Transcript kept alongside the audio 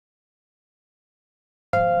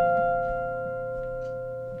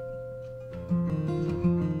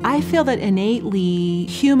I feel that innately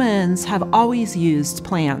humans have always used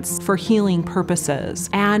plants for healing purposes,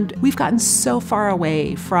 and we've gotten so far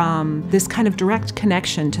away from this kind of direct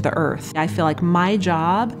connection to the earth. I feel like my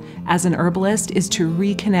job as an herbalist is to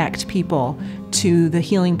reconnect people to the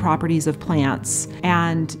healing properties of plants.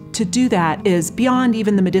 And to do that is beyond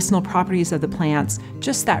even the medicinal properties of the plants,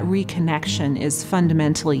 just that reconnection is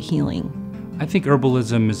fundamentally healing. I think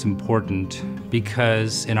herbalism is important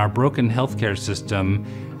because in our broken healthcare system,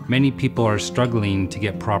 many people are struggling to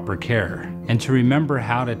get proper care. And to remember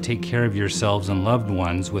how to take care of yourselves and loved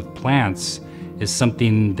ones with plants is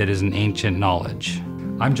something that is an ancient knowledge.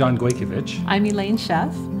 I'm John Gojkovic. I'm Elaine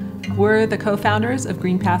Sheff. We're the co-founders of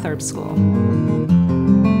Green Path Herb School.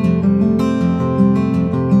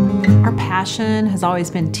 Our passion has always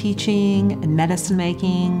been teaching and medicine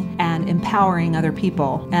making and empowering other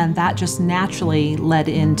people, and that just naturally led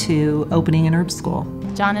into opening an herb school.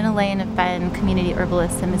 John and Elaine have been community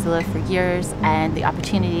herbalists in Missoula for years, and the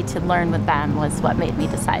opportunity to learn with them was what made me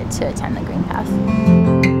decide to attend the Green Path.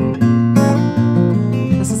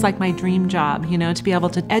 This is like my dream job, to be able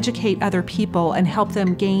to educate other people and help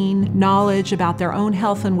them gain knowledge about their own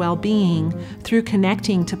health and well-being through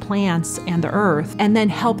connecting to plants and the earth, and then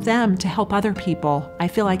help them to help other people. I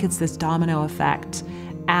feel like it's this domino effect,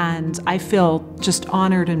 and I feel just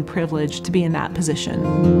honored and privileged to be in that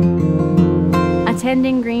position.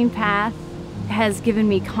 Attending Green Path has given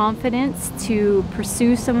me confidence to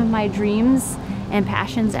pursue some of my dreams and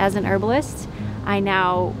passions as an herbalist. I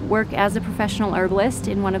now work as a professional herbalist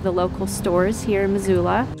in one of the local stores here in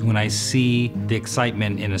Missoula. When I see the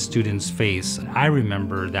excitement in a student's face, I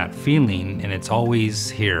remember that feeling, and it's always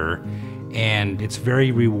here, and it's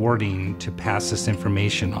very rewarding to pass this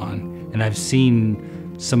information on. And I've seen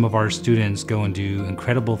some of our students go and do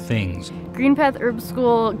incredible things. Green Path Herb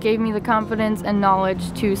School gave me the confidence and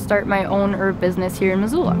knowledge to start my own herb business here in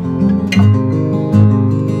Missoula.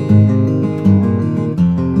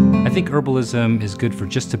 I think herbalism is good for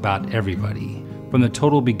just about everybody, from the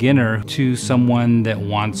total beginner to someone that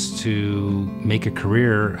wants to make a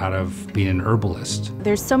career out of being an herbalist.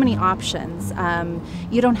 There's so many options.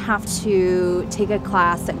 You don't have to take a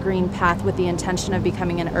class at Green Path with the intention of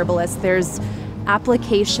becoming an herbalist. There's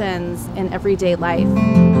applications in everyday life.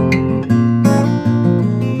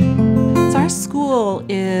 Our school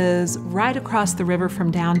is right across the river from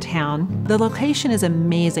downtown. The location is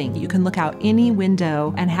amazing. You can look out any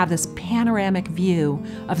window and have this panoramic view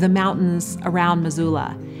of the mountains around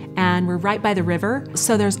Missoula. And we're right by the river,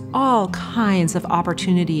 so there's all kinds of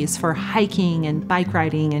opportunities for hiking and bike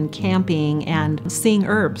riding and camping and seeing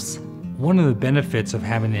herbs. One of the benefits of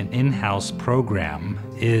having an in-house program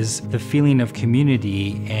is the feeling of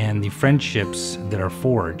community and the friendships that are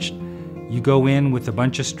forged. You go in with a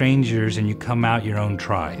bunch of strangers and you come out your own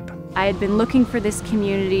tribe. I had been looking for this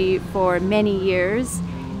community for many years,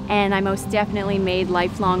 and I most definitely made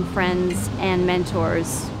lifelong friends and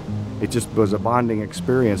mentors. It just was a bonding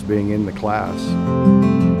experience being in the class.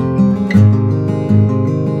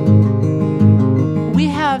 We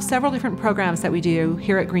have several different programs that we do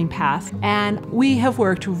here at Green Path, and we have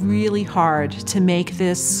worked really hard to make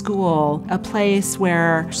this school a place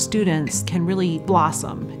where students can really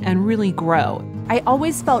blossom and really grow. I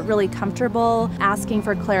always felt really comfortable asking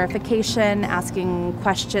for clarification, asking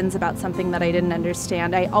questions about something that I didn't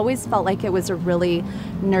understand. I always felt like it was a really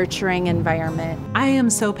nurturing environment. I am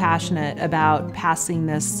so passionate about passing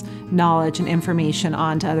this knowledge and information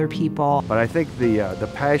on to other people. But I think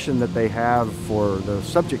the passion that they have for the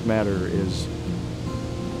subject matter is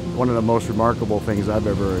one of the most remarkable things I've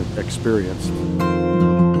ever experienced.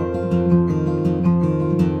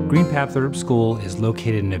 Green Path Herb School is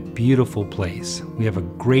located in a beautiful place. We have a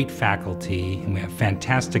great faculty and we have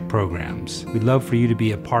fantastic programs. We'd love for you to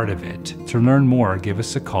be a part of it. To learn more, give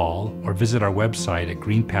us a call or visit our website at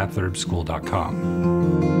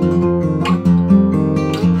greenpathherbschool.com.